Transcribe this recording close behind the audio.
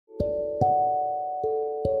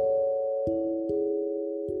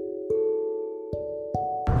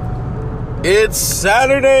It's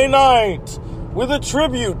Saturday night with a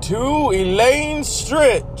tribute to Elaine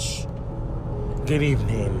Stritch. Good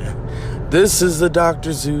evening. This is the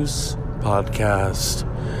Dr. Zeus podcast.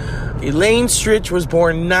 Elaine Stritch was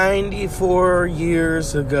born 94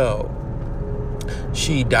 years ago.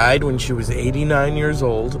 She died when she was 89 years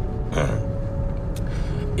old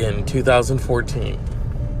in 2014.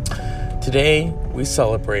 Today, we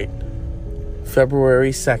celebrate February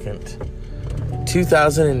 2nd,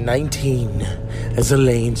 2019 as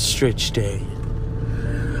Elaine Stritch Day.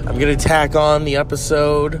 I'm going to tack on the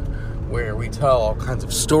episode where we tell all kinds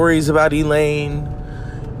of stories about Elaine,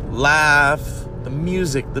 laugh, the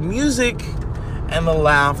music and the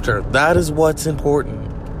laughter. That is what's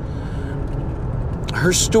important.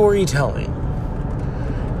 Her storytelling.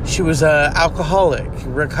 She was an alcoholic,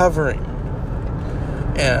 recovering.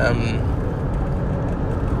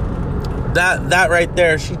 That right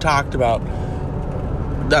there, she talked about,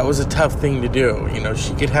 that was a tough thing to do. You know,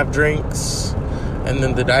 she could have drinks, and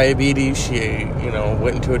then the diabetes, she,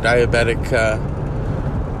 went into a diabetic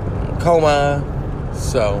coma.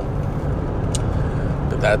 So,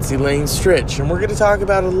 but that's Elaine Stritch, and we're going to talk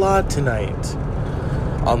about a lot tonight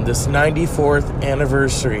on this 94th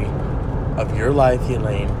anniversary of your life,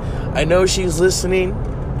 Elaine. I know she's listening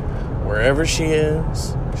wherever she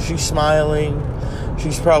is. She's smiling.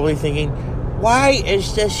 She's probably thinking, why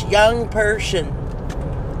is this young person,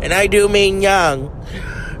 and I do mean young,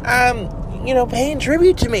 paying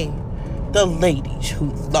tribute to me? The ladies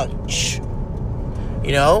who lunch.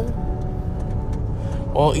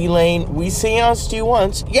 Well, Elaine, we seanced you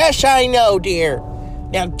once. Yes, I know, dear.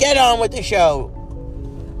 Now get on with the show.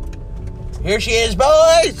 Here she is,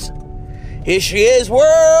 boys. Here she is,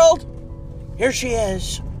 world. Here she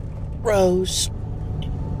is, Rose.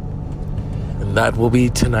 And that will be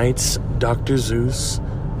tonight's Dr. Zeus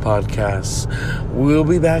podcast. We'll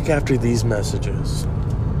be back after these messages.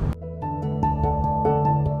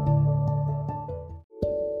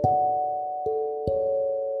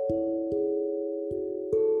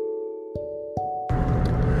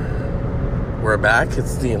 We're back.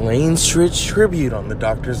 It's the Elaine Stritch tribute on the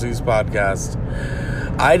Dr. Zeus podcast.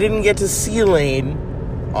 I didn't get to see Elaine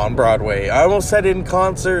on Broadway. I almost said in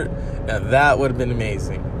concert. Now that would have been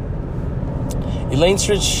amazing. Elaine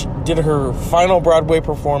Stritch did her final Broadway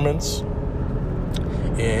performance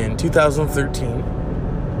in 2013.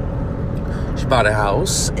 She bought a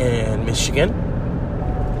house in Michigan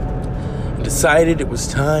and decided it was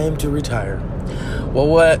time to retire. Well,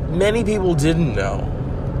 what many people didn't know,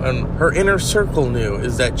 and her inner circle knew,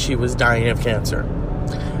 is that she was dying of cancer.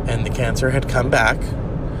 And the cancer had come back,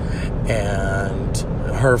 and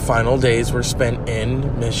her final days were spent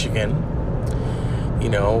in Michigan,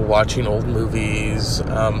 watching old movies.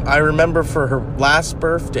 I remember for her last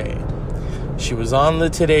birthday, she was on the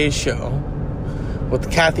Today Show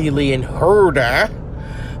with Kathy Lee and Herda,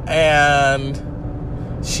 and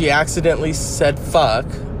she accidentally said fuck.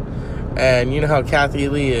 And you know how Kathy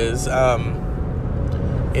Lee is, oh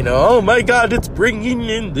my God, it's bringing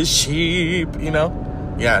in the sheep,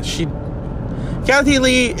 Yeah, Kathy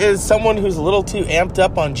Lee is someone who's a little too amped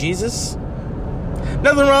up on Jesus.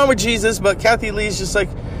 Nothing wrong with Jesus, but Kathy Lee's just like,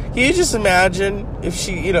 can you just imagine if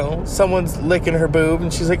she, someone's licking her boob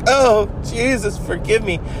and she's like, oh, Jesus, forgive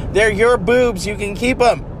me. They're your boobs. You can keep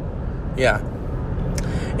them. Yeah.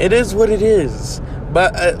 It is what it is.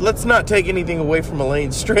 But let's not take anything away from Elaine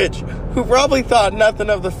Stritch, who probably thought nothing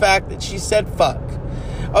of the fact that she said fuck.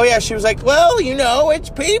 Oh, yeah, she was like, well, it's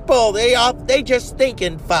people. They just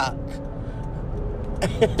thinking fuck.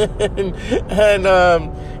 and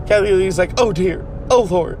Kathy Lee's like, oh, dear. Oh,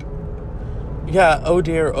 Lord. Yeah, oh,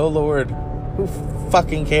 dear. Oh, Lord. Who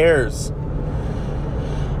fucking cares?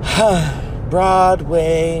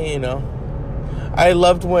 Broadway, I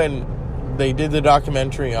loved when they did the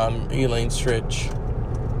documentary on Elaine Stritch.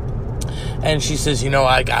 And she says,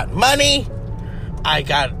 I got money. I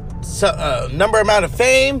got number amount of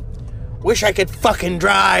fame. Wish I could fucking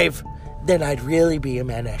drive. Then I'd really be a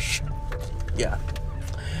menace. Yeah.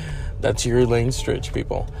 That's your Elaine Stritch,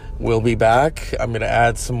 people. We'll be back. I'm going to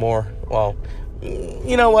add some more. Well,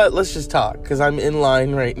 you know what? Let's just talk, because I'm in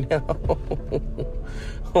line right now.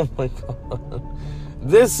 Oh my God.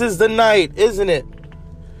 This is the night, isn't it?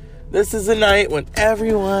 This is the night when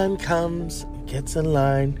everyone comes, gets in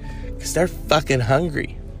line, because they're fucking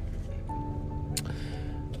hungry.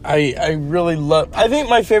 I really love... I think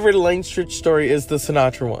my favorite Elaine Stritch story is the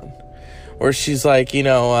Sinatra one, where she's like, she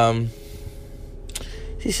says,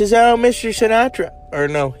 oh, Mr. Sinatra. Or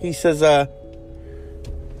no, he says, oh,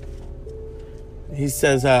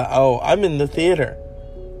 I'm in the theater.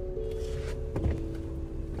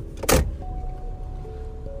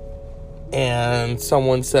 and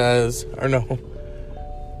someone says, or no,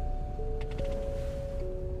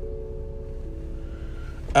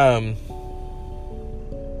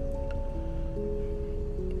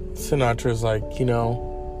 Sinatra's like,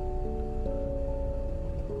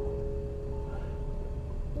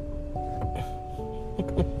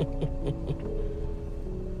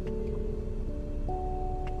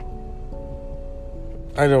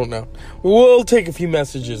 I don't know. We'll take a few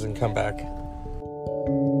messages and come back.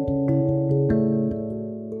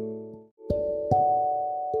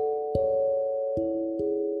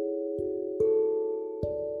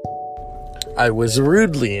 I was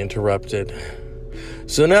rudely interrupted.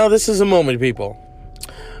 So now this is a moment, people.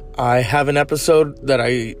 I have an episode that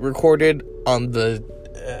I recorded on the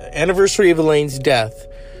anniversary of Elaine's death.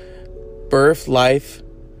 Birth, life,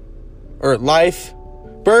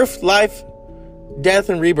 death,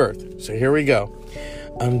 and rebirth. So here we go.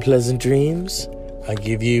 Unpleasant dreams. I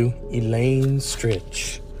give you Elaine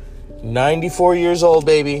Stritch. 94 years old,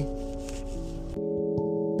 baby.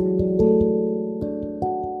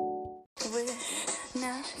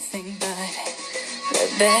 Nothing but the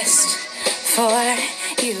best for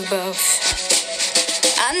you both.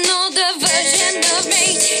 I know the version of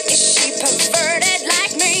me. Is she perverted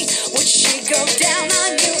like me? Would she go down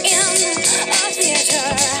on you in a theater?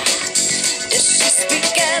 Does she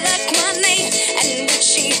speak eloquently? And would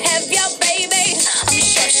she have your baby? I'm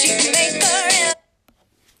sure she'd make her.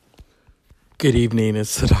 Good evening.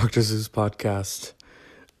 It's the Dr. Zeus podcast.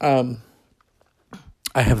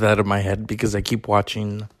 I have that in my head because I keep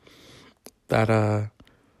watching that, I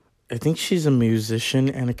think she's a musician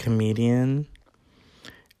and a comedian,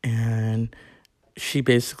 and she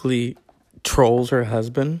basically trolls her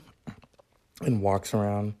husband and walks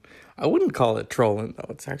around. I wouldn't call it trolling, though.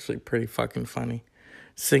 It's actually pretty fucking funny.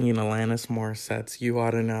 Singing Alanis Morissette's You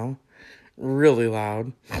Ought to Know really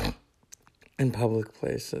loud in public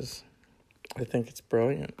places. I think it's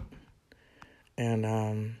brilliant.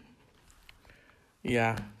 And,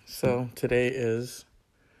 yeah, so today is,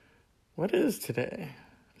 what is today?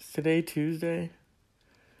 Is today Tuesday?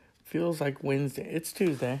 Feels like Wednesday. It's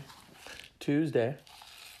Tuesday.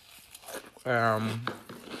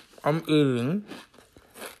 I'm eating.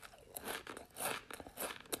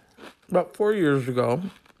 About 4 years ago,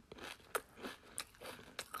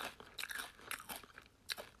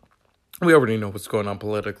 we already know what's going on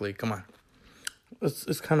politically. Come on.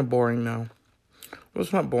 It's kind of boring now. Well,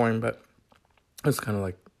 it's not boring, but it's kind of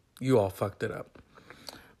like you all fucked it up.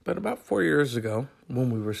 But about 4 years ago, when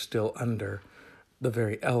we were still under the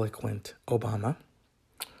very eloquent Obama,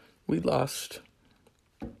 we lost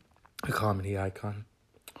a comedy icon.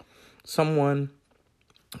 Someone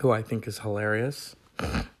who I think is hilarious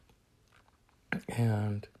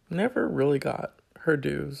and never really got her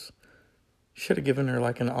dues. Should have given her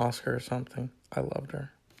like an Oscar or something. I loved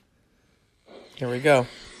her. Here we go.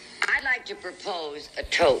 I'd like to propose a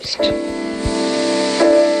toast.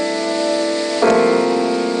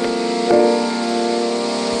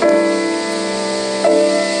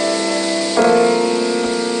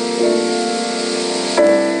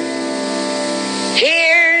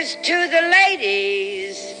 Here's to the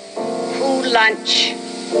ladies who lunch.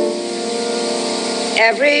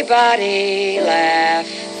 Everybody laugh.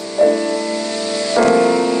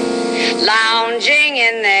 Lounging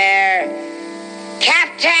in their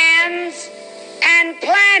caftans and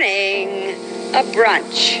planning a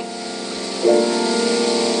brunch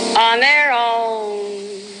on their own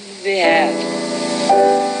behalf.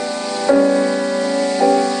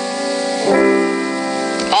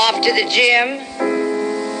 Off to the gym,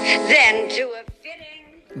 then to a fitting.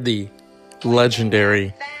 The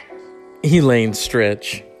legendary Elaine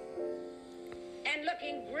Stritch. And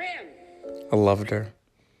looking grim. I loved her.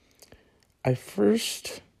 I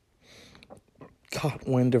first caught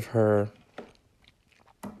wind of her,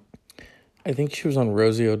 I think she was on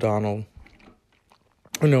Rosie O'Donnell.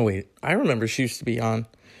 Oh, no, wait. I remember she used to be on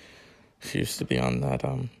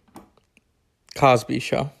that Cosby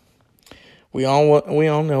Show. We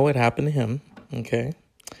all know what happened to him, okay?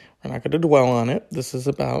 We're not going to dwell on it. This is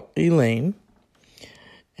about Elaine.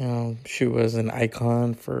 She was an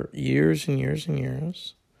icon for years and years and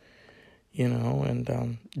years,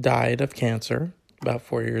 and died of cancer about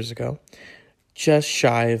 4 years ago. Just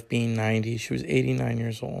shy of being 90. She was 89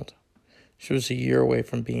 years old. She was a year away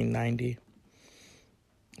from being 90.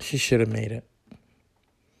 She should have made it.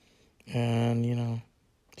 And,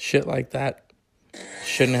 shit like that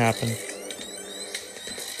shouldn't happen.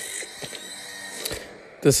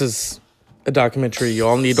 This is a documentary you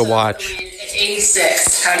all need to watch.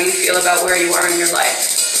 86, how do you feel about where you are in your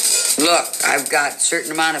life? Look, I've got a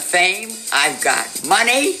certain amount of fame. I've got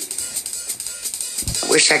money.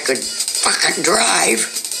 Wish I could fucking drive.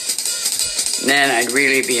 Then I'd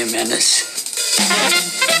really be a menace.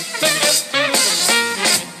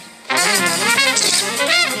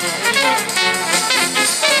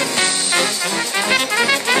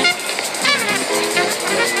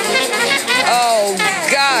 Oh,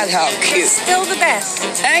 God, how cute. Still the best.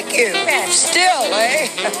 Thank you. Best. Still, eh?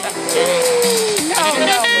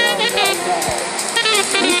 No.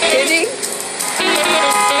 You kidding?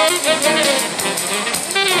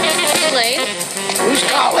 Elaine, Who's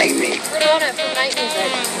calling me? Renata from Night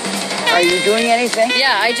Music. Are you doing anything?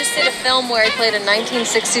 Yeah, I just did a film where I played a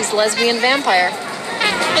 1960s lesbian vampire.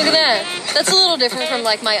 Look at that. That's a little different from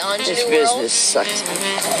like my ingenue This world. business sucks.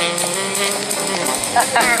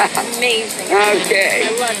 Amazing. Okay. I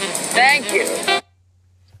love you. Thank you.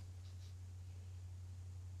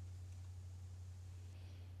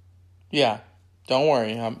 Yeah, don't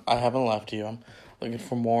worry. I haven't left you. I'm looking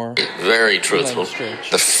for more. Very truthful. Elaine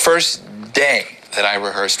Stritch. The first day that I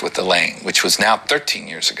rehearsed with Elaine, which was now 13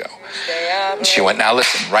 years ago, she went, now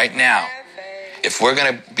listen, right now, if we're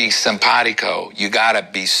going to be simpatico, you got to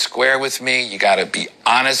be square with me. You got to be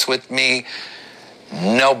honest with me.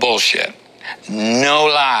 No bullshit. No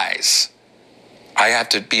lies. I have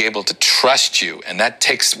to be able to trust you, and that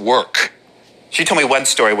takes work. She told me one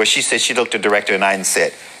story where she said she looked at the director and I and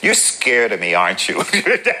said, "You're scared of me, aren't you?"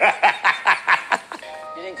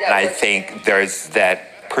 And I think there's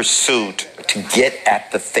that pursuit to get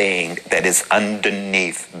at the thing that is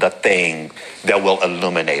underneath the thing that will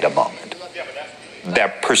illuminate a moment.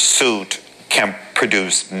 That pursuit can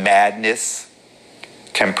produce madness,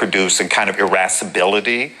 can produce a kind of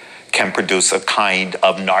irascibility, can produce a kind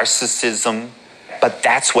of narcissism, but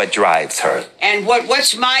that's what drives her. And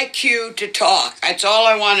what's my cue to talk? That's all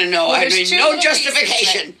I want to know. Well, I there's mean, two no little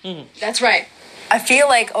justification. pieces, That's right. I feel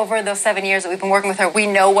like over those 7 years that we've been working with her, we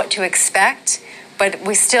know what to expect, but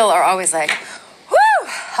we still are always like, whoo,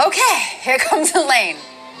 okay, here comes Elaine.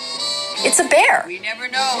 It's a bear, We never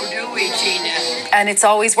know, do we, Gina? and it's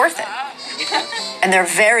always worth it. And there are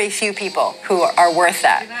very few people who are worth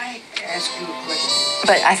that. Can I ask you a question?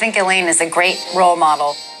 But I think Elaine is a great role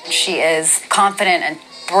model. She is confident and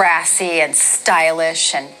brassy and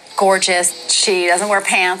stylish and gorgeous. She doesn't wear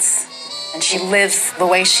pants, and she lives the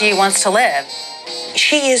way she wants to live.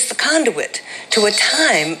 She is the conduit to a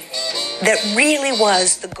time that really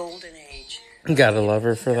was the golden age. Gotta love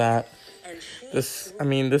her for that. This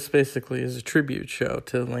basically is a tribute show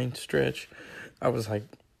to Elaine Stritch. I was like,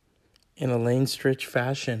 in Elaine Stritch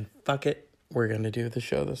fashion, fuck it, we're gonna do the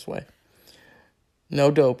show this way. No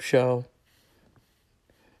dope show.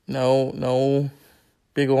 No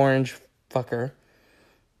big orange fucker.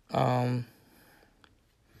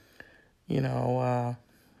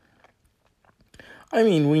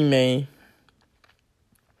 We may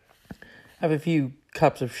have a few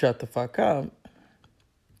cups of shut the fuck up.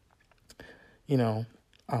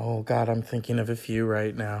 Oh God, I'm thinking of a few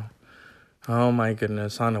right now. Oh my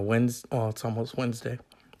goodness, on a Wednesday, well, it's almost Wednesday.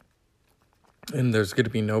 And there's going to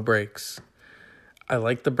be no breaks. I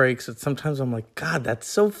like the breaks. Sometimes I'm like, God, that's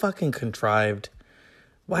so fucking contrived.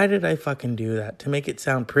 Why did I fucking do that? To make it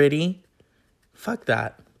sound pretty? Fuck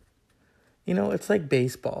that. It's like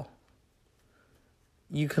baseball.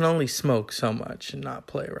 You can only smoke so much and not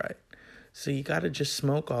play right. So you got to just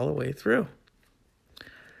smoke all the way through.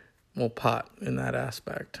 Well, pot in that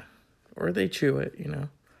aspect. Or they chew it,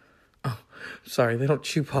 Oh, sorry, they don't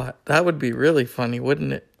chew pot. That would be really funny,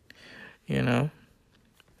 wouldn't it? A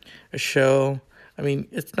show.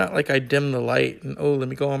 It's not like I dim the light and, let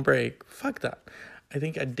me go on break. Fuck that. I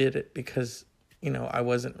think I did it because, I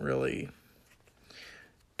wasn't really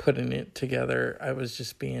putting it together. I was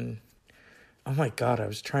just being, oh my God, I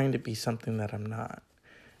was trying to be something that I'm not.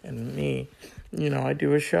 And me, I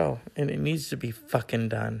do a show and it needs to be fucking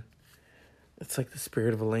done. It's like the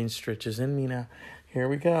spirit of Elaine Stritch is in me now. Here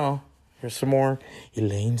we go. Here's some more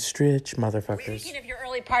Elaine Stritch, motherfuckers. Speaking of your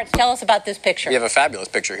early parts, tell us about this picture. You have a fabulous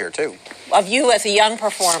picture here, too. Of you as a young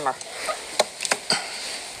performer.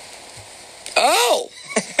 Oh!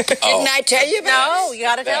 Didn't I tell you about No, this? you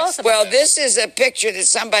got to tell us about Well, this is a picture that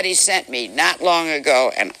somebody sent me not long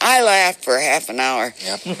ago, and I laughed for half an hour.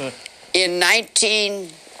 Yep. In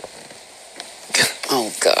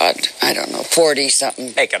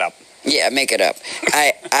 40-something. Make it up. Yeah, make it up.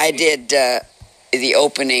 I did the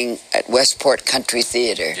opening at Westport Country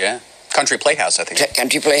Theater. Yeah. Country Playhouse, I think.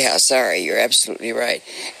 Country Playhouse, sorry, you're absolutely right.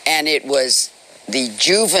 And it was the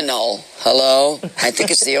juvenile, hello? I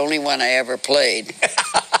think it's the only one I ever played.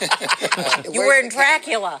 You were in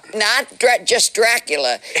Dracula. Not just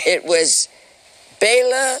Dracula. It was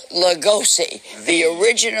Bela Lugosi, the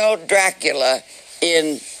original Dracula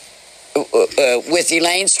in with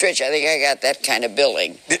Elaine Stritch, I think I got that kind of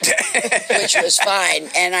billing, which was fine.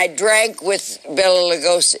 And I drank with Bela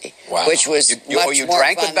Lugosi, which was much you more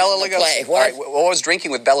drank fun with Bela than the Lugosi? play. What? What was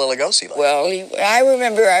drinking with Bela Lugosi like? Well, I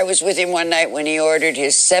remember I was with him one night when he ordered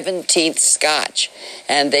his 17th scotch,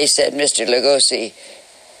 and they said, "Mr. Lugosi,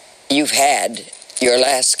 you've had your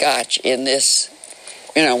last scotch in this."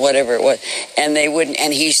 Whatever it was. And they wouldn't,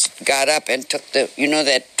 and he got up and took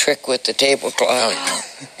that trick with the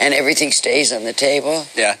tablecloth, and everything stays on the table.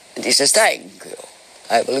 Yeah. And he says, "Thank you.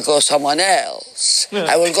 I will go someone else.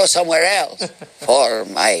 I will go somewhere else for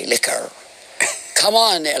my liquor. Come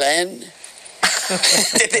on, Ellen."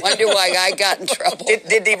 Wonder why I got in trouble.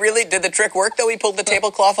 Did the trick work, though? He pulled the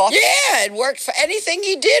tablecloth off? Yeah, it worked. For anything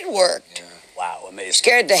he did worked. Yeah. Wow, amazing.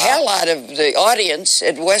 Scared the hell out of the audience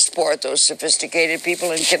at Westport, those sophisticated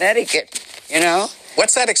people in Connecticut,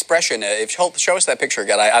 What's that expression? Show us that picture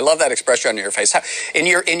again. I love that expression on your face. In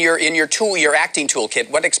your acting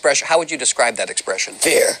toolkit, what expression? How would you describe that expression?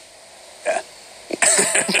 Fear. Yeah.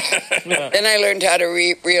 Then I learned how to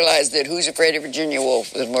realize that Who's Afraid of Virginia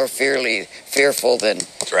Woolf was more fearful than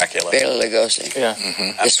Dracula. Bela Lugosi. Yeah.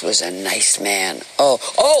 Mm-hmm. This was a nice man.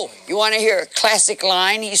 Oh! You want to hear a classic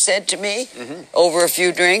line he said to me over a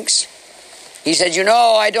few drinks? He said,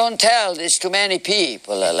 "I don't tell this to many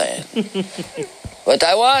people, Elaine. But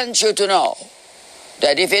I want you to know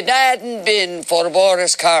that if it hadn't been for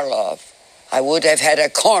Boris Karloff, I would have had a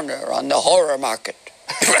corner on the horror market."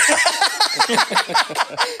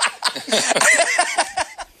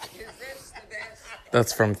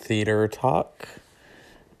 That's from Theater Talk.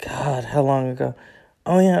 God, how long ago?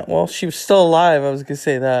 Oh, yeah. Well, she was still alive. I was going to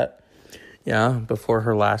say that. Yeah, before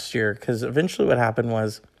her last year. Because eventually what happened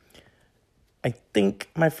was, I think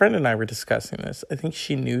my friend and I were discussing this. I think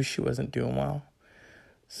she knew she wasn't doing well.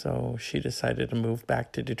 So she decided to move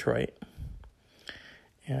back to Detroit.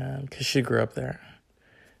 And because she grew up there.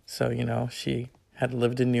 So, she had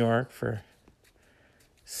lived in New York for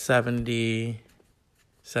 70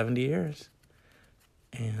 years.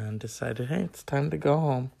 And decided, hey, it's time to go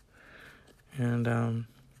home. And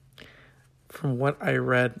from what I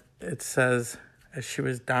read, it says as she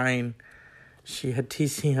was dying, she had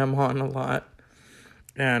TCM on a lot.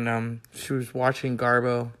 And she was watching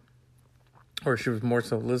Garbo, or she was more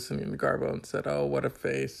so listening to Garbo, and said, "Oh, what a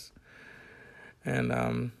face."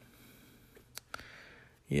 And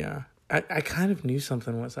yeah, I kind of knew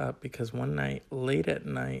something was up because one night, late at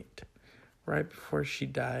night, right before she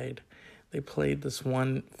died, they played this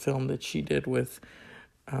one film that she did with,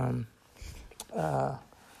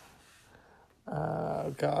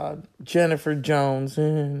 Jennifer Jones,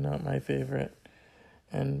 not my favorite,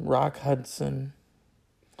 and Rock Hudson,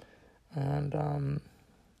 and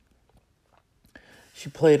she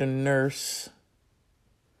played a nurse.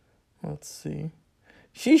 Let's see.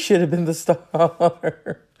 She should have been the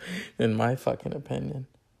star, in my fucking opinion.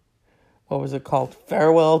 What was it called?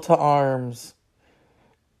 Farewell to Arms.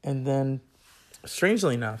 And then,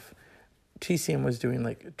 strangely enough, TCM was doing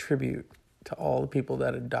like a tribute to all the people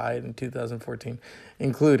that had died in 2014,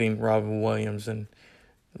 including Robin Williams and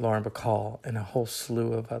Lauren Bacall and a whole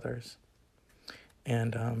slew of others.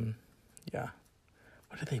 And, yeah.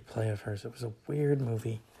 What did they play of hers? It was a weird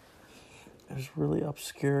movie. It was really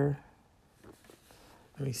obscure.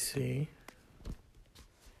 Let me see.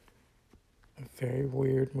 A very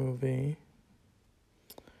weird movie.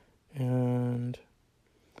 And...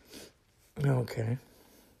 okay.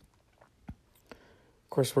 Of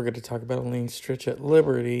course, we're going to talk about Elaine Stritch at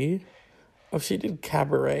Liberty. Oh, she did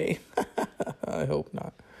Cabaret. I hope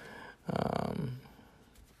not.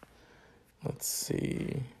 Let's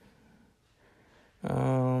see.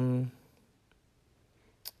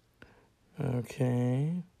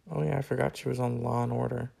 Okay. Oh, yeah, I forgot she was on Law &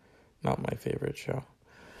 Order. Not my favorite show.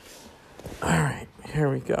 All right, here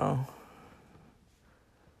we go.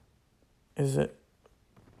 Is it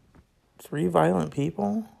 3 Violent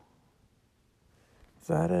People? Is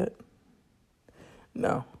that it?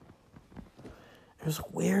 No. It was a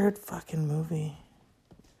weird fucking movie.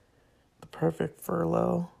 The Perfect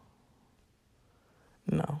Furlough?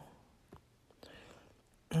 No.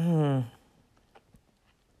 I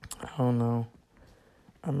don't know.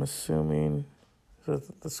 I'm assuming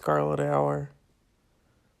the Scarlet Hour.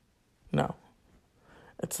 No.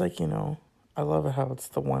 It's like, I love it how it's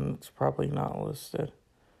the one that's probably not listed.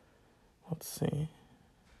 Let's see.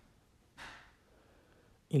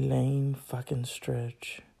 Elaine fucking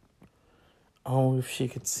Stritch. Oh, if she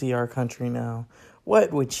could see our country now,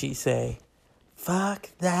 what would she say? Fuck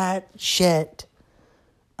that shit.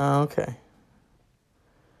 Okay.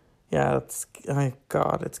 Yeah, it's, my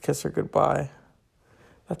God, it's Kiss Her Goodbye.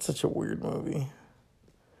 That's such a weird movie.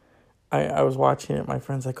 I was watching it. My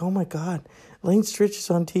friend's like, "Oh my God, Elaine Stritch is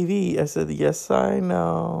on TV." I said, "Yes, I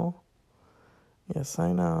know. Yes,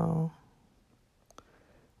 I know."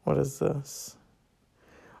 What is this?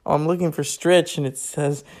 Oh, I'm looking for Stritch, and it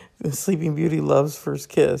says Sleeping Beauty loves first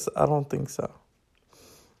kiss. I don't think so.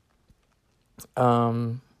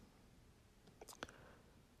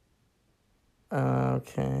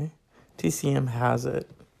 Okay. TCM has it,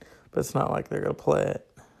 but it's not like they're going to play it.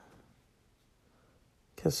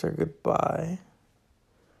 Kiss her goodbye.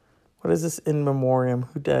 What is this in memoriam?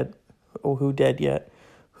 Who dead? Oh, who dead yet?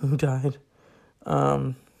 Who died?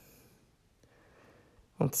 Let's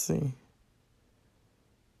see.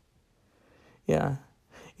 Yeah.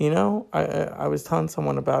 I was telling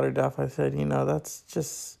someone about her death. I said, that's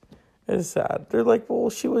just, it's sad. They're like,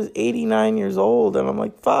 well, she was 89 years old. And I'm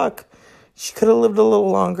like, fuck. She could have lived a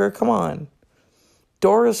little longer. Come on.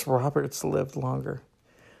 Doris Roberts lived longer.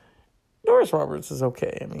 Doris Roberts is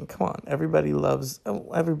okay. I mean, come on. Everybody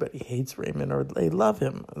hates Raymond, or they love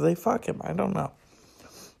him. They fuck him. I don't know.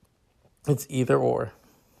 It's either or.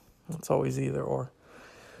 It's always either or.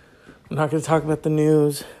 I'm not going to talk about the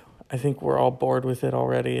news. I think we're all bored with it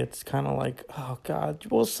already. It's kind of like, oh, God,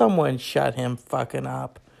 will someone shut him fucking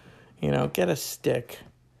up? Get a stick.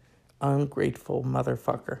 Ungrateful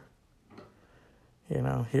motherfucker.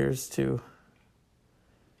 Here's to...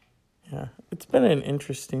 Yeah, it's been an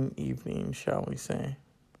interesting evening, shall we say.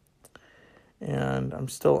 And I'm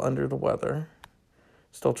still under the weather.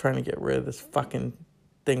 Still trying to get rid of this fucking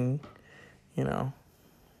thing, I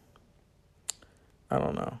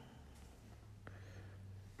don't know.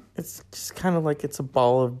 It's just kind of like it's a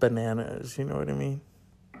ball of bananas, you know what I mean?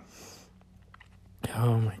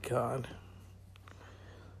 Oh my God.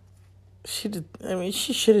 She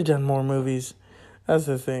should have done more movies. That's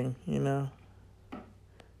the thing,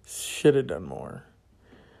 Should have done more.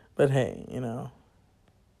 But hey,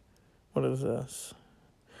 what is this?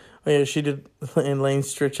 Oh yeah, she did Elaine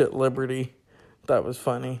Stritch at Liberty. That was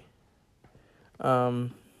funny.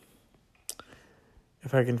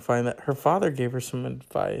 If I can find that. Her father gave her some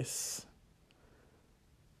advice.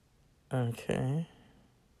 Okay.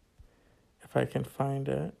 If I can find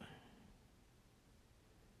it.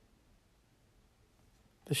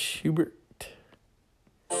 The Schubert.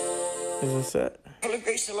 Is this it? Full of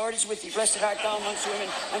grace, the Lord is with thee. Blessed art thou amongst women,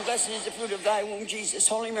 and blessed is the fruit of thy womb, Jesus.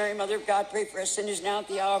 Holy Mary, Mother of God, pray for us sinners now at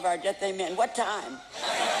the hour of our death. Amen. What time?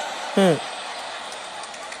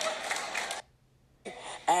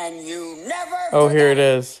 And you never. Oh, here it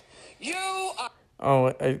is. You are.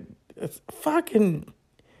 Oh, it's fucking.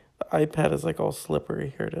 The iPad is like all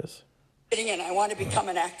slippery. Here it is. And I want to become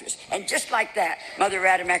an actress. And just like that, Mother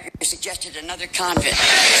Rademacher suggested another convent.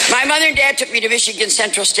 My mother and dad took me to Michigan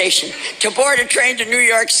Central Station to board a train to New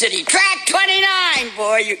York City. Track 29!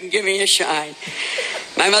 Boy, you can give me a shine.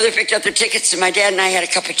 My mother picked up the tickets, and my dad and I had a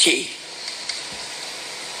cup of tea.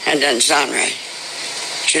 And then sound right.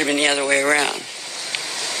 Should have been the other way around.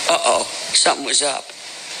 Uh-oh, something was up.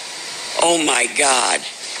 Oh, my God.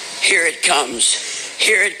 Here it comes.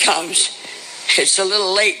 Here it comes. It's a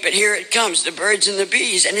little late, but here it comes, the birds and the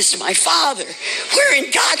bees, and it's my father. Where in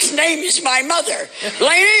God's name is my mother?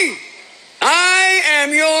 Lady, I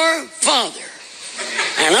am your father,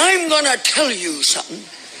 and I'm going to tell you something,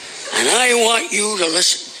 and I want you to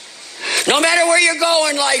listen. No matter where you go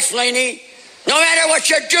in life, Lainey, no matter what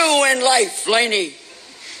you do in life, Lainey,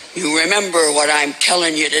 you remember what I'm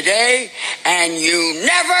telling you today, and you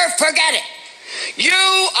never forget it. You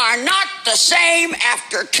are not the same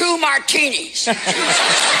after 2 martinis. Oh,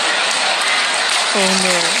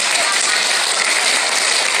 no.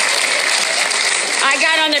 I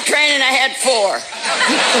got on the train and I had 4.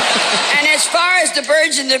 And as far as the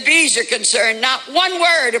birds and the bees are concerned, not one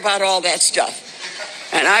word about all that stuff.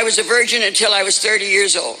 And I was a virgin until I was 30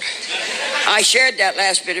 years old. I shared that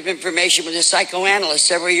last bit of information with a psychoanalyst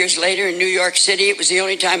several years later in New York City. It was the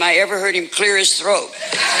only time I ever heard him clear his throat.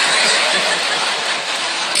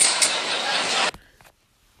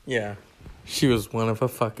 Yeah, she was one of a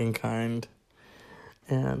fucking kind.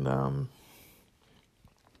 And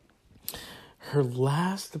her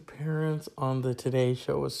last appearance on the Today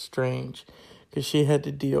Show was strange because she had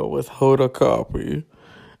to deal with Hoda Kotb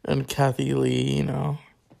and Kathy Lee,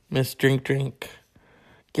 Miss Drink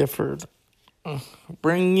Gifford.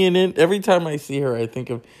 Bringing it. Every time I see her, I think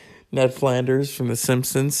of Ned Flanders from The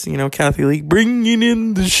Simpsons. Kathy Lee, bringing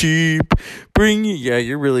in the sheep. Yeah,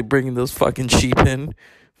 you're really bringing those fucking sheep in.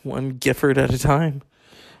 One Gifford at a time.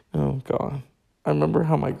 Oh, God. I remember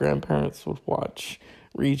how my grandparents would watch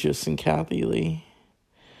Regis and Kathy Lee.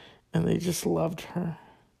 And they just loved her.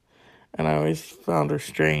 And I always found her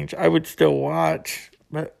strange. I would still watch,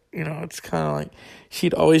 but You know, it's kind of like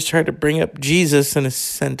she'd always try to bring up Jesus in a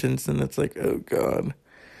sentence, and it's like, oh, God.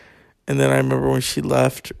 And then I remember when she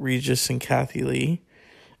left Regis and Kathy Lee,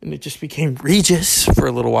 and it just became Regis for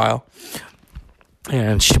a little while.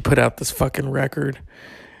 And she put out this fucking record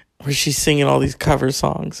where she's singing all these cover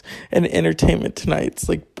songs. And Entertainment Tonight's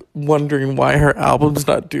like wondering why her album's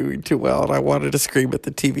not doing too well. And I wanted to scream at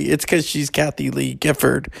the TV. It's because she's Kathy Lee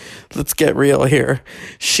Gifford. Let's get real here.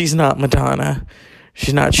 She's not Madonna.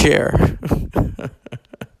 She's not Cher.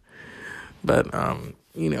 But,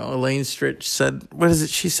 you know, Elaine Stritch said, what is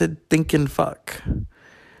it? She said, think and fuck.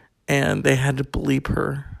 And they had to bleep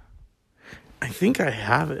her. I think I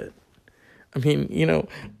have it. I mean, you know,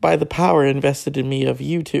 by the power invested in me of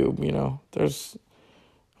YouTube, you know,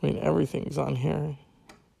 everything's on here.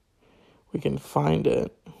 We can find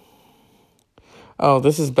it. Oh,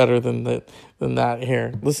 this is better than that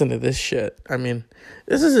here. Listen to this shit. I mean,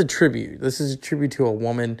 this is a tribute. This is a tribute to a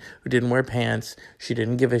woman who didn't wear pants. She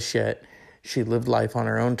didn't give a shit. She lived life on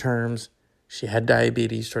her own terms. She had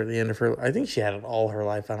diabetes toward the end of her. I think she had it all her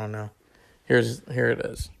life. I don't know. Here it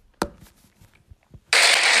is.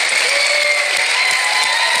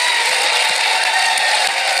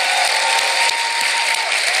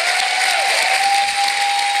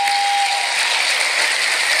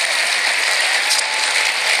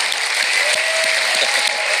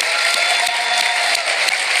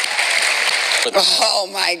 Oh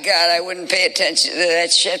my God, I wouldn't pay attention to that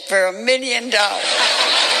shit for $1 million.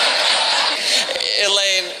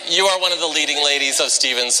 Elaine, you are one of the leading ladies of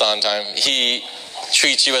Stephen Sondheim. He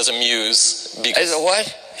treats you as a muse. As a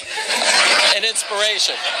what? An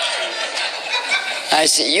inspiration. I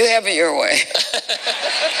see. You have it your way.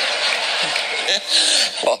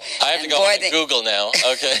 Well, I have to go on Google now.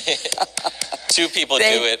 Okay. Two people do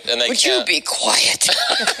it, and they would can't. You be quiet? Why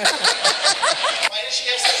does she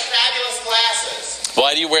have such fabulous glasses?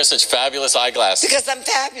 Why do you wear such fabulous eyeglasses? Because I'm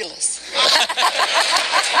fabulous.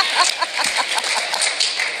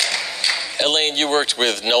 Elaine, you worked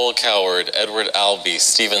with Noel Coward, Edward Albee,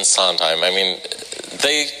 Stephen Sondheim. I mean,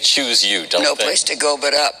 they choose you, don't they? No place to go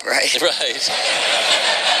but up, right? Right.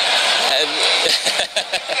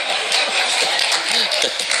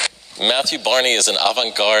 And Matthew Barney is an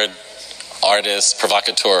avant-garde artist,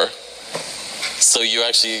 provocateur. So you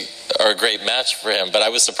actually are a great match for him. But I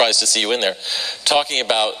was surprised to see you in there talking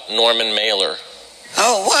about Norman Mailer.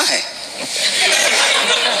 Oh, why?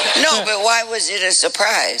 No, but why was it a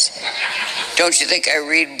surprise? Don't you think I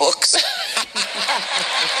read books?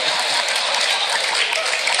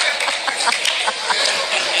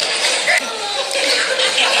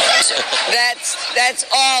 That's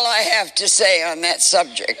all I have to say on that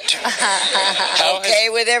subject. Okay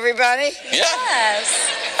with everybody?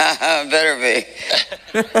 Yes. Better be.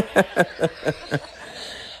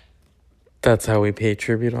 That's how we pay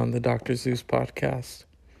tribute on the Dr. Zeus podcast.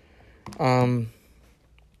 Let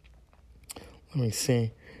me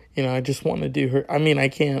see. You know, I just want to do her. I mean, I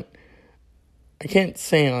can't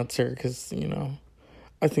seance her because, you know,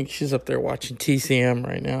 I think she's up there watching TCM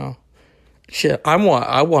right now. Shit, I want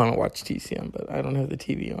to watch TCM, but I don't have the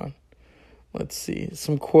TV on. Let's see.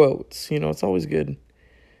 Some quotes. You know, it's always good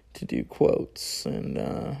to do quotes. And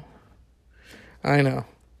I know.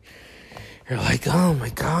 You're like, oh my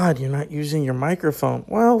God, you're not using your microphone.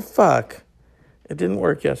 Well, fuck. It didn't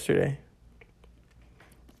work yesterday.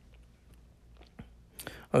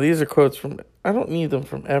 Oh, these are quotes from... I don't need them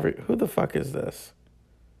from every... Who the fuck is this?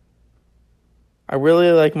 I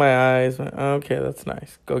really like my eyes. Okay, that's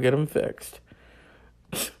nice. Go get them fixed.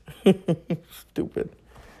 Stupid.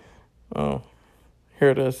 Oh, here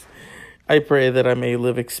it is. I pray that I may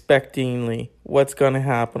live expectingly what's going to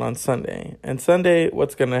happen on Sunday. And Sunday,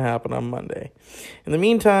 what's going to happen on Monday. In the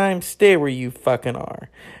meantime, stay where you fucking are.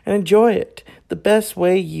 And enjoy it the best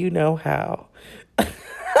way you know how.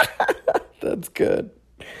 That's good.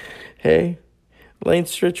 Hey, Elaine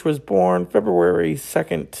Stritch was born February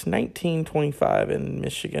 2nd, 1925 in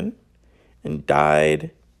Michigan. And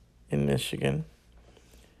died in Michigan.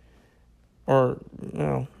 Or,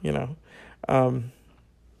 well, you know.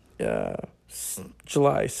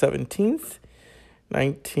 July 17th,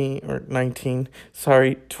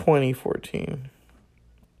 2014.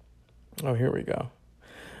 Oh, here we go.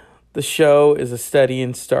 The show is a study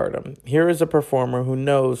in stardom. Here is a performer who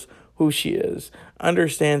knows who she is,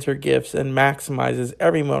 understands her gifts, and maximizes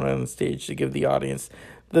every moment on stage to give the audience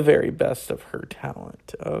the very best of her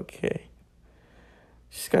talent. Okay.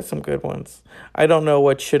 She's got some good ones. I don't know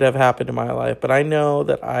what should have happened in my life, but I know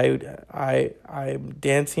that I'm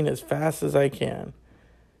dancing as fast as I can.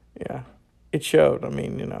 Yeah, it showed. I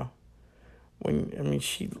mean, you know,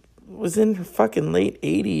 she was in her fucking late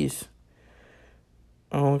 80s.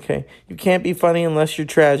 Oh, okay. You can't be funny unless you're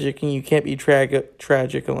tragic, and you can't be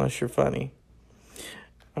tragic unless you're funny.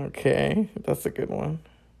 Okay, that's a good one.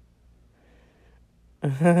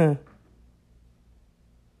 I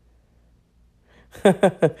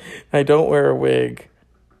don't wear a wig.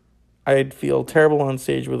 I'd feel terrible on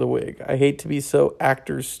stage with a wig. I hate to be so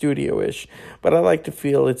actor studio-ish, but I like to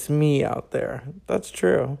feel it's me out there. That's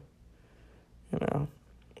true. You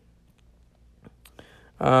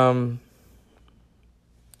know.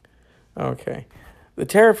 Okay. The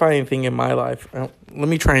terrifying thing in my life... let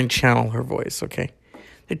me try and channel her voice, okay?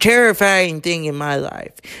 The terrifying thing in my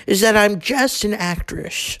life is that I'm just an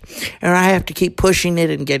actress, and I have to keep pushing it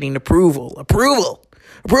and getting approval. Approval,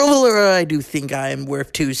 or I do think I am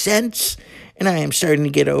worth 2 cents, and I am starting to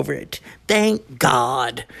get over it. Thank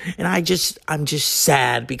God. And I'm just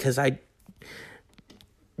sad because I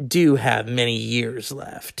do have many years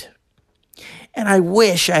left. And I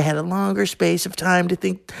wish I had a longer space of time to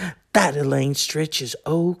think that Elaine Stritch is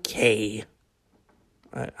okay.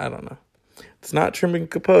 I don't know. It's not Truman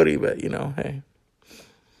Capote, but, you know, hey.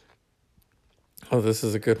 Oh, this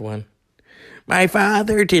is a good one. My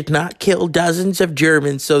father did not kill dozens of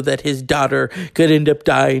Germans so that his daughter could end up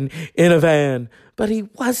dying in a van. But he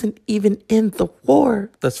wasn't even in the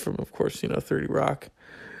war. That's from, of course, 30 Rock.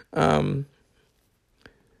 What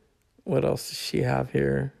else does she have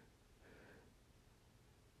here?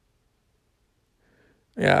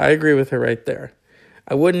 Yeah, I agree with her right there.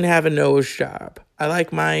 I wouldn't have a nose job. I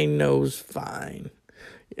like my nose fine.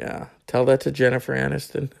 Yeah, tell that to Jennifer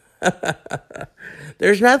Aniston.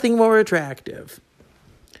 There's nothing more attractive.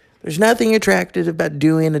 There's nothing attractive about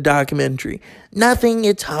doing a documentary. Nothing.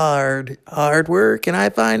 It's hard work, and I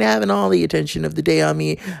find having all the attention of the day on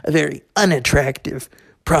me a very unattractive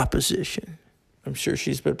proposition. I'm sure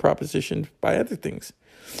she's been propositioned by other things.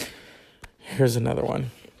 Here's another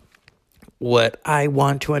one. What I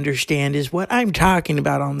want to understand is what I'm talking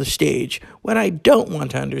about on the stage. What I don't want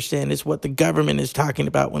to understand is what the government is talking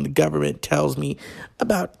about when the government tells me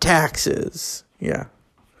about taxes. Yeah.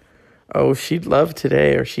 Oh, she'd love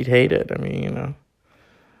today or she'd hate it. I mean,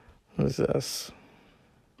 what is this?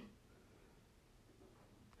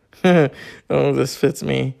 Oh, this fits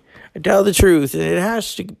me. I tell the truth, and it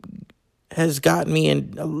has gotten me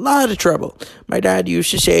in a lot of trouble. My dad used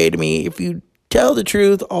to say to me, if you tell the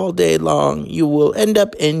truth all day long, you will end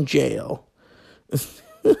up in jail.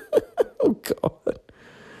 Oh, God.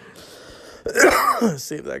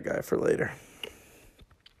 Save that guy for later.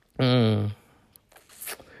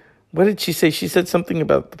 What did she say? She said something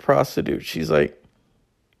about the prostitute. She's like,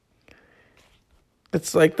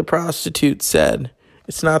 it's like the prostitute said,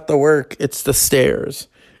 it's not the work, it's the stairs.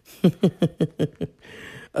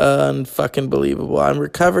 Unfucking believable. I'm a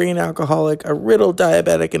recovering alcoholic, a riddled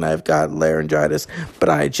diabetic, and I've got laryngitis, but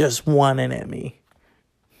I just won an Emmy.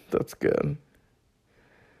 That's good.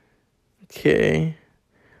 Okay.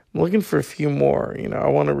 I'm looking for a few more. I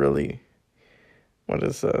want to really... What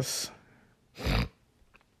is this?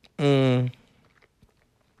 I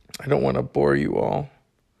don't want to bore you all.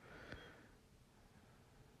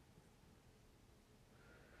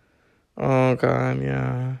 Oh, God,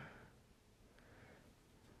 yeah.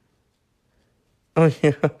 Oh,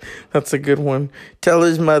 yeah, that's a good one. Tell him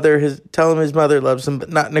his mother loves him, but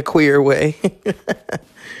not in a queer way.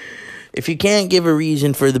 If you can't give a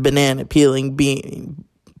reason for the banana peel being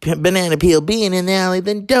in the alley,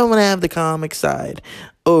 then don't have the comic side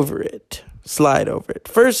over it. Slide over it.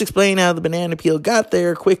 First, explain how the banana peel got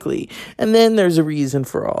there quickly, and then there's a reason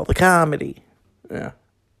for all the comedy. Yeah.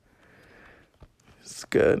 It's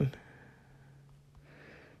good.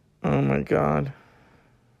 Oh, my God.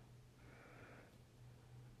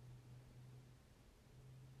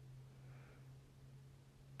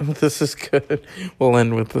 This is good. We'll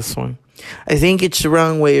end with this one. I think it's the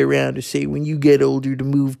wrong way around to say when you get older to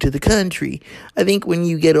move to the country. I think when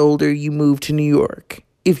you get older, you move to New York.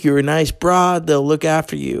 If you're a nice broad, they'll look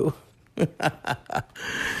after you.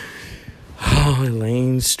 Oh,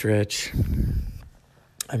 Elaine Stritch.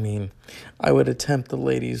 I mean, I would attempt the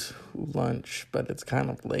ladies' lunch, but it's kind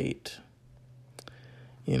of late.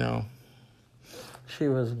 She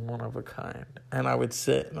was one of a kind. And I would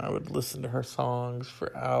sit and I would listen to her songs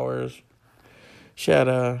for hours. She had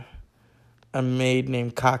a maid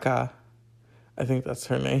named Kaka. I think that's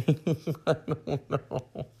her name. I don't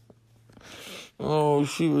know. Oh,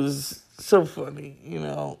 she was so funny,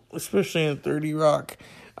 especially in 30 Rock.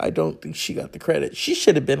 I don't think she got the credit. She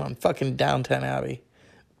should have been on fucking Downton Abbey.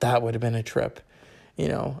 That would have been a trip.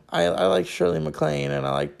 I like Shirley MacLaine and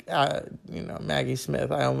I like, Maggie Smith.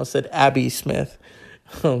 I almost said Abby Smith.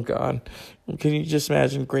 Oh, God. Can you just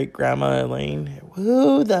imagine great grandma Elaine?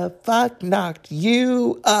 Who the fuck knocked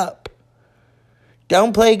you up?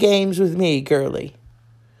 Don't play games with me, girly.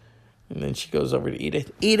 And then she goes over to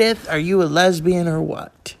Edith. Edith, are you a lesbian or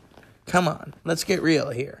what? Come on, let's get real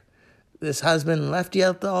here. This husband left you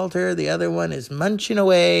at the altar. The other one is munching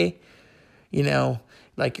away. You know,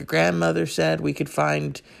 like your grandmother said, we could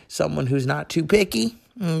find someone who's not too picky.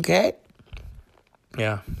 Okay?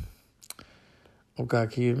 Yeah. Oh,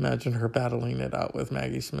 God, can you imagine her battling it out with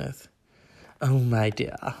Maggie Smith? Oh, my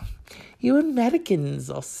dear. You Americans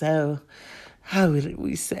are so, how would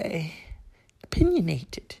we say,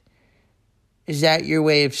 opinionated. Is that your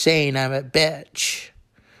way of saying I'm a bitch?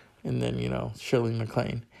 And then, you know, Shirley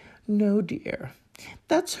MacLaine. No, dear.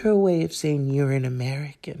 That's her way of saying you're an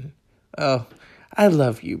American. Oh, I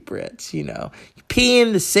love you, Brits, you know. You pee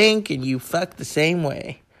in the sink and you fuck the same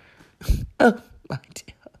way. Oh, my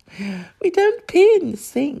dear. We don't pee in the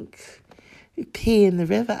sink. We pee in the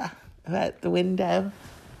river at the window.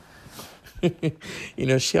 You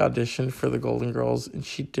know, she auditioned for the Golden Girls and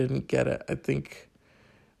she didn't get it. I think,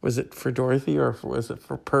 was it for Dorothy or was it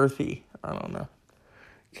for Perthy? I don't know.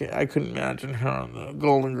 I couldn't imagine her on the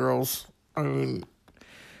Golden Girls. I mean,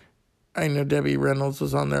 I know Debbie Reynolds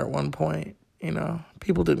was on there at one point. You know,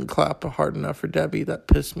 people didn't clap hard enough for Debbie. That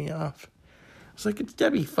pissed me off. I was like, it's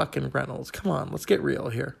Debbie fucking Reynolds. Come on, let's get real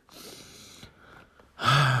here.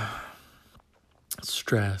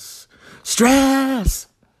 Stress.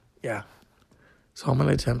 Yeah. So I'm going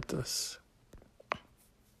to attempt this.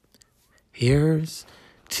 Here's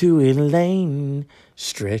to Elaine,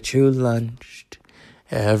 stretch your lunched.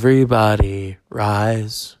 Everybody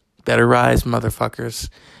rise. Better rise, motherfuckers.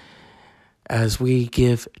 As we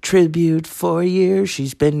give tribute, 4 years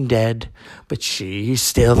she's been dead, but she's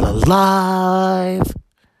still alive.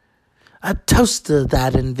 A toast to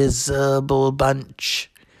that invisible bunch.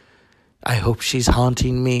 I hope she's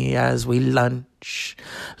haunting me as we lunch.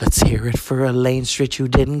 Let's hear it for Elaine Stritch who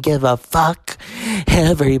didn't give a fuck.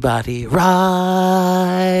 Everybody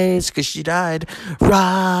rise, 'cause she died.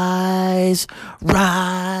 Rise,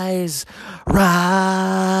 rise, rise.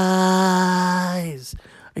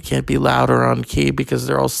 I can't be louder on key because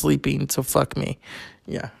they're all sleeping, so fuck me.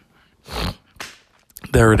 Yeah.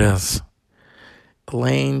 There it is.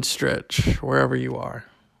 Elaine Stritch, wherever you are.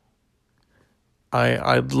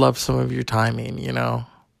 I'd love some of your timing, you know.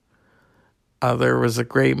 There was a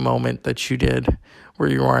great moment that you did where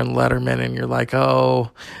you were on Letterman and you're like,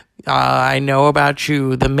 I know about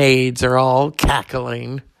you. The maids are all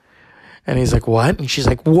cackling. And he's like, what? And she's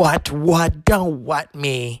like, what? Don't what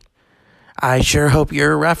me. I sure hope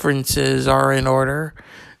your references are in order.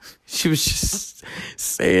 She was just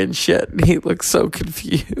saying shit and he looked so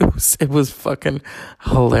confused. It was fucking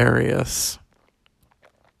hilarious.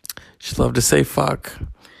 She'd love to say fuck,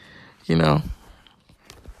 you know.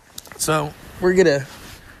 So, we're gonna...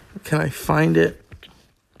 Can I find it?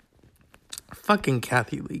 Fucking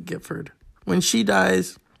Kathy Lee Gifford. When she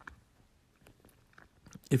dies,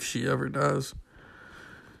 if she ever does,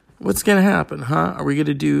 what's gonna happen, huh? Are we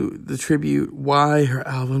gonna do the tribute? Why her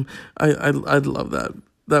album? I'd love that.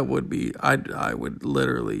 That would be... I would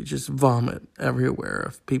literally just vomit everywhere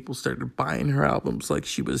if people started buying her albums like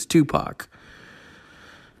she was Tupac.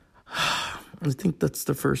 I think that's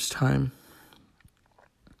the first time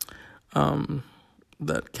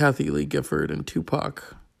that Kathy Lee Gifford and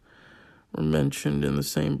Tupac were mentioned in the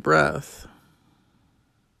same breath.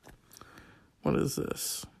 What is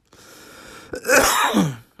this?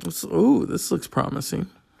 Ooh, this looks promising.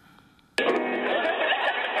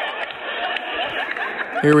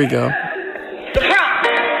 Here we go. The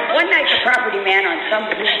problem. One night the property man on some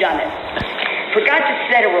whodunit forgot to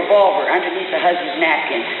set a revolver underneath the husband's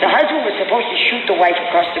napkin. The husband was supposed to shoot the wife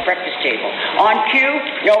across the breakfast table. On cue,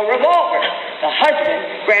 no revolver. The husband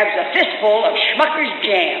grabs a fistful of Schmucker's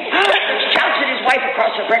jam, shouts at his wife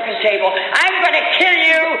across the breakfast table, I'm going to kill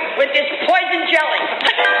you with this poison jelly.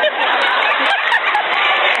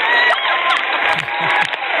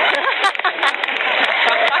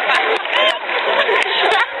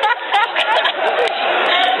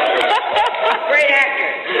 Great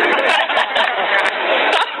actor.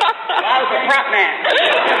 I was a prop man.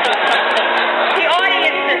 The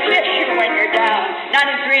audience assists you when you're down. Not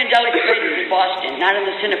in 3 Indelic Theaters in Boston, not in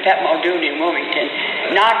the Cinepet Muldoon in Wilmington,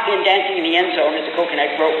 not in Dancing in the End Zone at the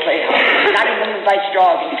Coconut Grove Playhouse, not in Woman Bites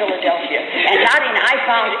Dog in Philadelphia, and not in I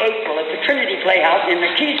Found April at the Trinity Playhouse in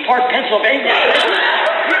McKeesport, Pennsylvania.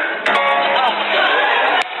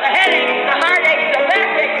 The headache, the heartache, the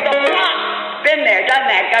backache, the block. Been there, done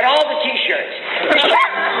that, got all the T-shirts. The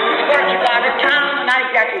sheriff, sports about a town, not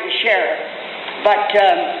exactly the sheriff, but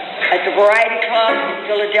at the Variety Club in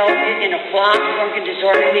Philadelphia in a flop, drunk and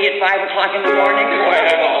disorderly at 5 o'clock in the morning.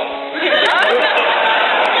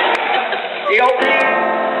 The opening,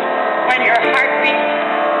 when your heart beats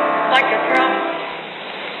like a drum.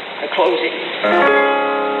 The closing,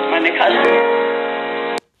 when the customer.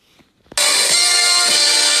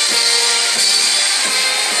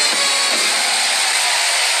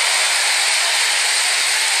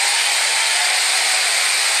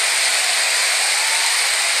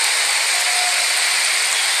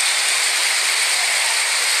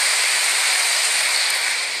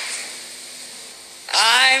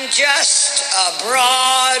 I'm just a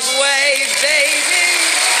Broadway baby,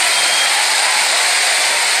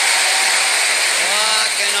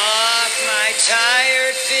 walking off my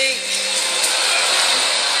tired feet,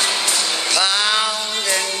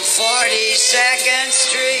 pounding 42nd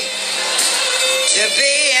Street to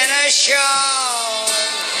be in a show.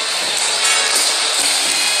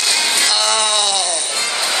 Oh,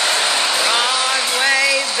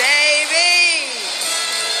 Broadway baby,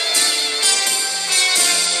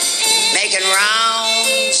 making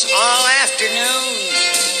rounds all afternoon,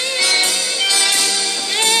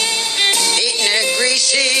 eating a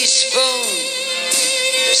greasy spoon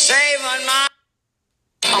to save on my.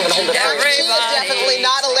 She is definitely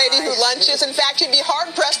not a lady who lunches. In fact, you'd be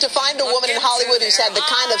hard-pressed to find a woman in Hollywood who's had the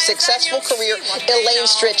kind of successful career Elaine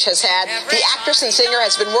Stritch has had. The actress and singer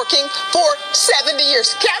has been working for 70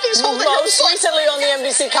 years. Kathy's holding her Most recently on the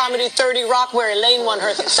NBC comedy 30 Rock, where Elaine won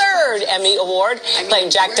her third Emmy Award, playing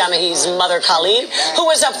Jack Donaghy's mother, Colleen, who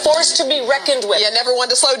was a force to be reckoned with. Yeah, never one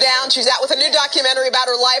to slow down. She's out with a new documentary about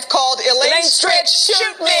her life called Elaine Stritch,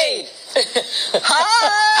 Shoot Me!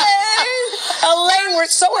 Hi! Elaine, we're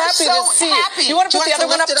so happy to see you. You want to put the other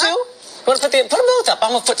one up too? You want to put them both up?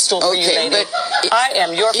 I'm a footstool for you, lady. But I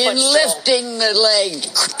am your footstool. In lifting the leg,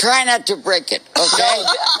 try not to break it, okay?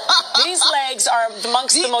 These legs are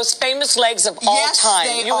amongst the most famous legs of all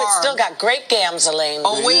time. You have still got great gams, Elaine.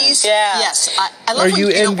 Always? Yeah. Yes. I love Are when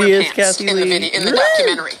you don't wear envious, pants Kathy in the Lee? video, in the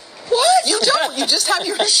documentary. What? You don't. You just have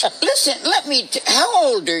your... Listen, let me... How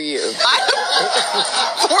old are you?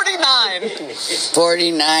 I'm 49.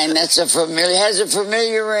 49. That's has a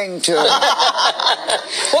familiar ring to it.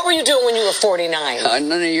 What were you doing when you were 49?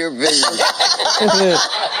 None of your business.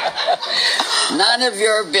 None of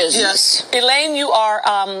your business. Yes. Elaine, you are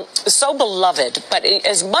so beloved, but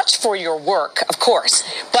as much for your work, of course,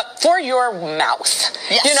 but for your mouth.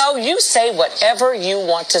 Yes. You know, you say whatever you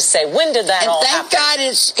want to say. When did that all happen? Thank God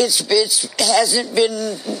it hasn't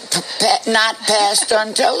been not passed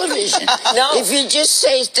on television. No. If you just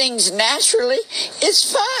say things naturally, it's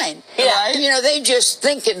fine. Yeah. You know, they just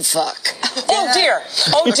think and fuck. Oh, dear.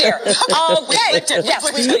 Oh, dear. Okay.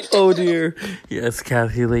 Yes. Oh dear. Yes,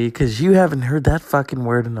 Kathy Lee, because you haven't heard that fucking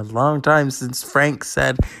word in a long time since Frank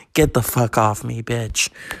said, "Get the fuck off me, bitch."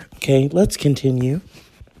 Okay, let's continue.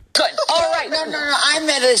 Good. All right. No. I'm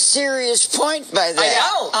at a serious point by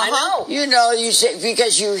that. I know. You know, you say,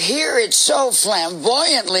 because you hear it so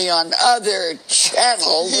flamboyantly on other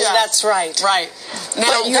channels. Yeah. That's right. Right.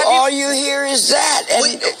 Now, But all you hear is that.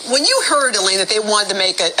 And when you heard, Elaine, that they wanted to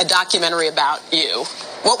make a documentary about you,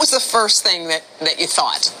 what was the first thing that you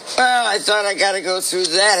thought? well, I thought I got to go through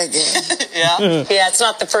that again. Yeah. Yeah, it's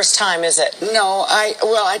not the first time, is it? No,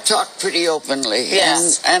 I talk pretty openly.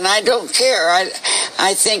 Yes. And I don't care.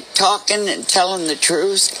 I think talking and telling the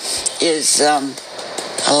truth is a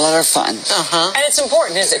lot of fun. And it's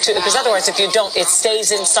important, isn't it, too? Because otherwise, if you don't, it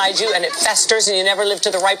stays inside you and it festers and you never live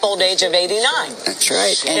to the ripe old age of 89. That's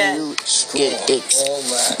right. And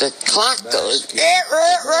the clock goes.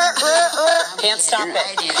 Can't stop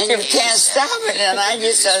it. And you can't stop it. And I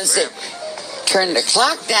just say, turn the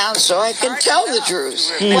clock down so I can tell the truth.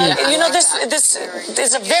 Well, you know, this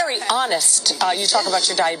is a very honest. You talk about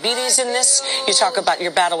your diabetes in this. You talk about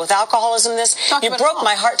your battle with alcoholism in this. You broke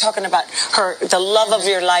my heart talking about the love of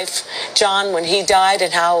your life, John, when he died,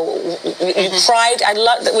 and how you cried. I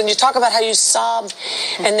love that when you talk about how you sobbed,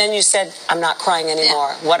 and then you said, "I'm not crying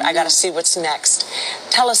anymore. I got to see what's next."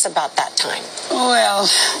 Tell us about that time. Well,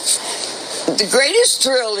 the greatest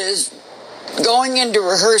thrill is going into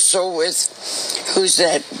rehearsal with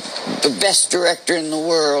the best director in the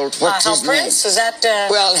world. What's his Hal Prince? name? Is that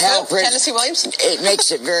well, Hal Prince? Tennessee Williams? It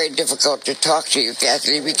makes it very difficult to talk to you,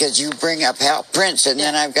 Kathy, because you bring up Hal Prince, and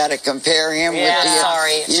then I've got to compare him with the.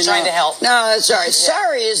 Sorry, you know, trying to help. No, that's all right.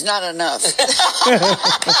 Sorry is not enough.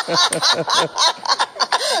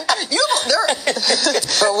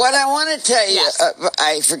 But what I want to tell you,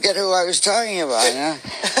 I forget who I was talking about. Huh?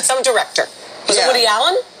 Some director. Was it Woody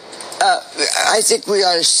Allen? I think we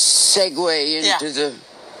ought to segue into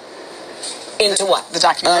Into what? The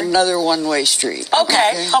documentary? Another one-way street.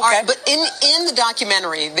 Okay. All right, but in the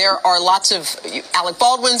documentary, there are lots of Alec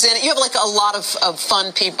Baldwin's in it. You have like a lot of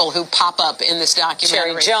fun people who pop up in this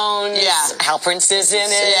documentary. Cherry Jones. Yeah. Hal Prince is in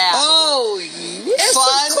it. Yeah. Oh, yes,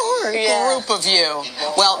 Fun of course. group of you.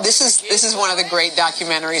 Well, this is one of the great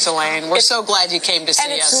documentaries, Elaine. We're so glad you came to see us.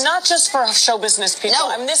 And it's not just for show business people.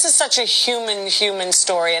 No. I mean, this is such a human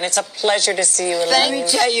story, and it's a pleasure to see you, Elaine.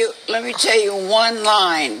 Let me tell you one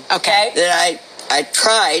line. Okay. That I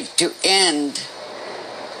tried to end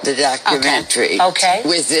the documentary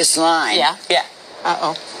with this line. Yeah.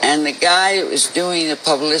 Uh-oh. And the guy who was doing the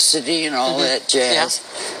publicity and all that jazz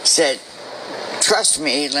said, "Trust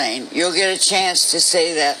me, Elaine, you'll get a chance to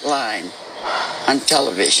say that line on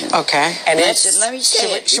television." Okay. And I said, "Let me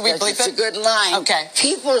say it, should we because bleep it's it? a good line." Okay.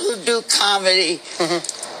 People who do comedy,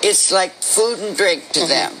 it's like food and drink to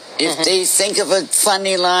them. If they think of a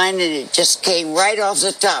funny line and it just came right off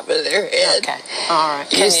the top of their head. Okay. All right.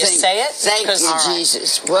 Can you think, say it? Thank you, All right.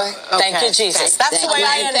 Jesus. What? Thank you, Jesus. That's the way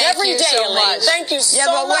I end every day, Elaine. Thank you so much.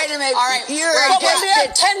 Yeah, but wait a minute. All right. You're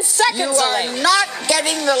just 10 seconds, You are Elaine. not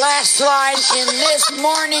getting the last line in this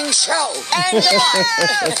morning show. And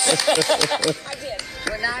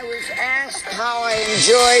When I was asked how I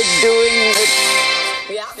enjoyed doing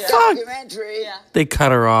the documentary. They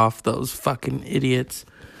cut her off, those fucking idiots.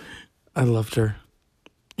 I loved her.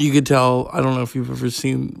 You could tell, I don't know if you've ever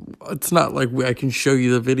seen, it's not like I can show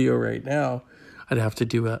you the video right now. I'd have to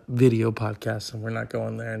do a video podcast, and we're not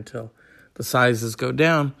going there until the sizes go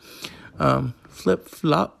down.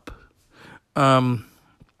 Flip-flop.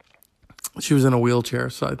 She was in a wheelchair,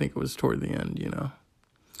 so I think it was toward the end, you know.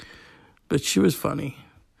 But she was funny.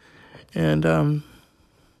 And,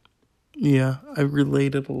 yeah, I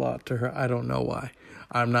related a lot to her. I don't know why.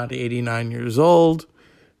 I'm not 89 years old.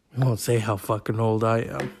 I won't say how fucking old I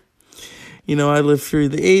am. You know, I lived through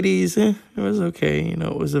the 80s. It was okay. You know,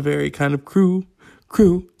 it was a very kind of cruel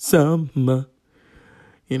summer.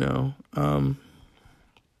 You know, the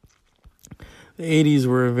 80s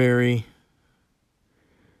were a very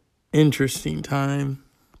interesting time.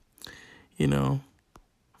 You know,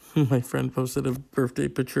 my friend posted a birthday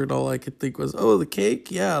picture and all I could think was, oh, the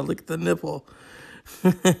cake? Yeah, look at the nipple.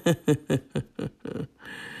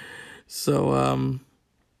 So,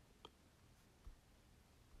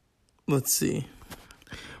 let's see.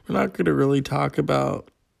 We're not going to really talk about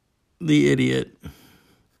the idiot.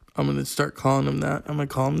 I'm going to start calling him that. I'm going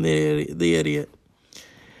to call him the idiot.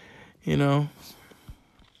 You know?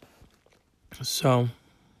 So,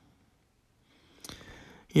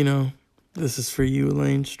 you know, this is for you,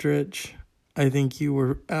 Elaine Stritch. I think you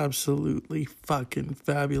were absolutely fucking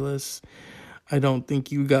fabulous. I don't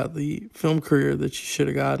think you got the film career that you should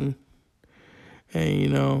have gotten. And, you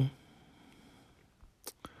know,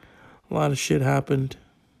 a lot of shit happened.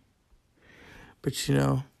 But, you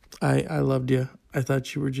know, I loved you. I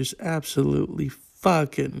thought you were just absolutely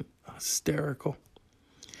fucking hysterical.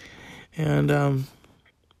 And,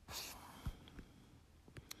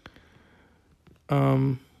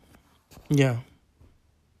 yeah.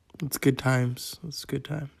 It's good times. It's good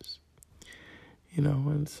times. You know,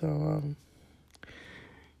 and so,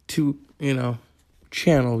 to, you know,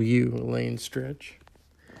 channel you, Elaine Stritch,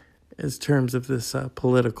 as terms of this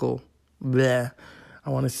political bleh, I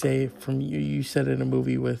want to say from you said in a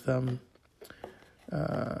movie with James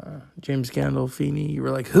Gandolfini, you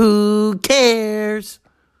were like, who cares?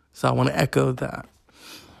 So I want to echo that.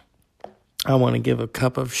 I want to give a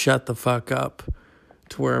cup of shut the fuck up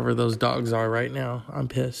to wherever those dogs are right now. I'm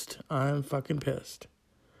pissed. I'm fucking pissed.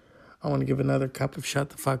 I want to give another cup of shut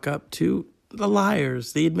the fuck up to the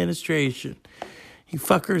liars, the administration. You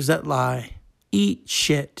fuckers that lie. Eat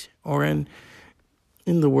shit. Or in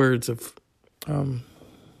the words of,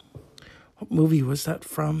 what movie was that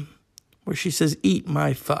from? Where she says, eat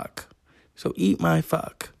my fuck. So eat my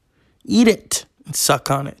fuck. Eat it and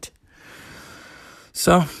suck on it.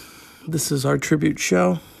 So, this is our tribute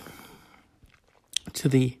show to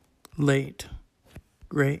the late,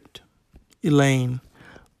 great Elaine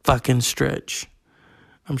fucking Stritch.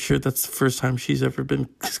 I'm sure that's the first time she's ever been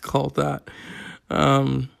called that.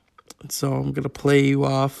 So I'm going to play you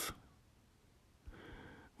off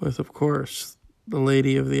with, of course, the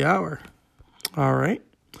lady of the hour. All right.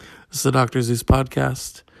 This is the Dr. Zeus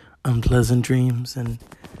podcast. Unpleasant dreams. And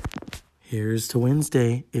here's to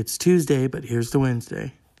Wednesday. It's Tuesday, but here's to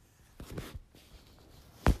Wednesday.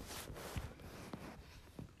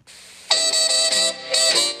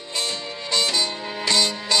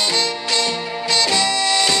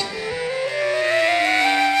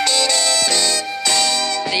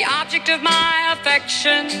 The The object of my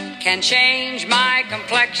affection can change my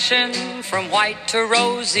complexion from white to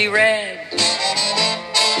rosy red.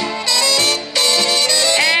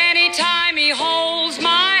 Anytime he holds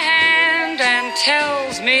my hand and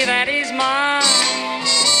tells me that he's mine.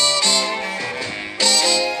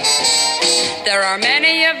 There are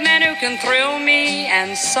many of men who can thrill me,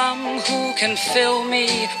 and some who can fill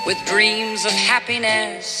me with dreams of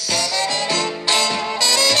happiness.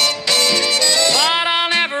 But I'll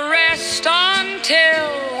never rest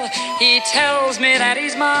until he tells me that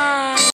he's mine.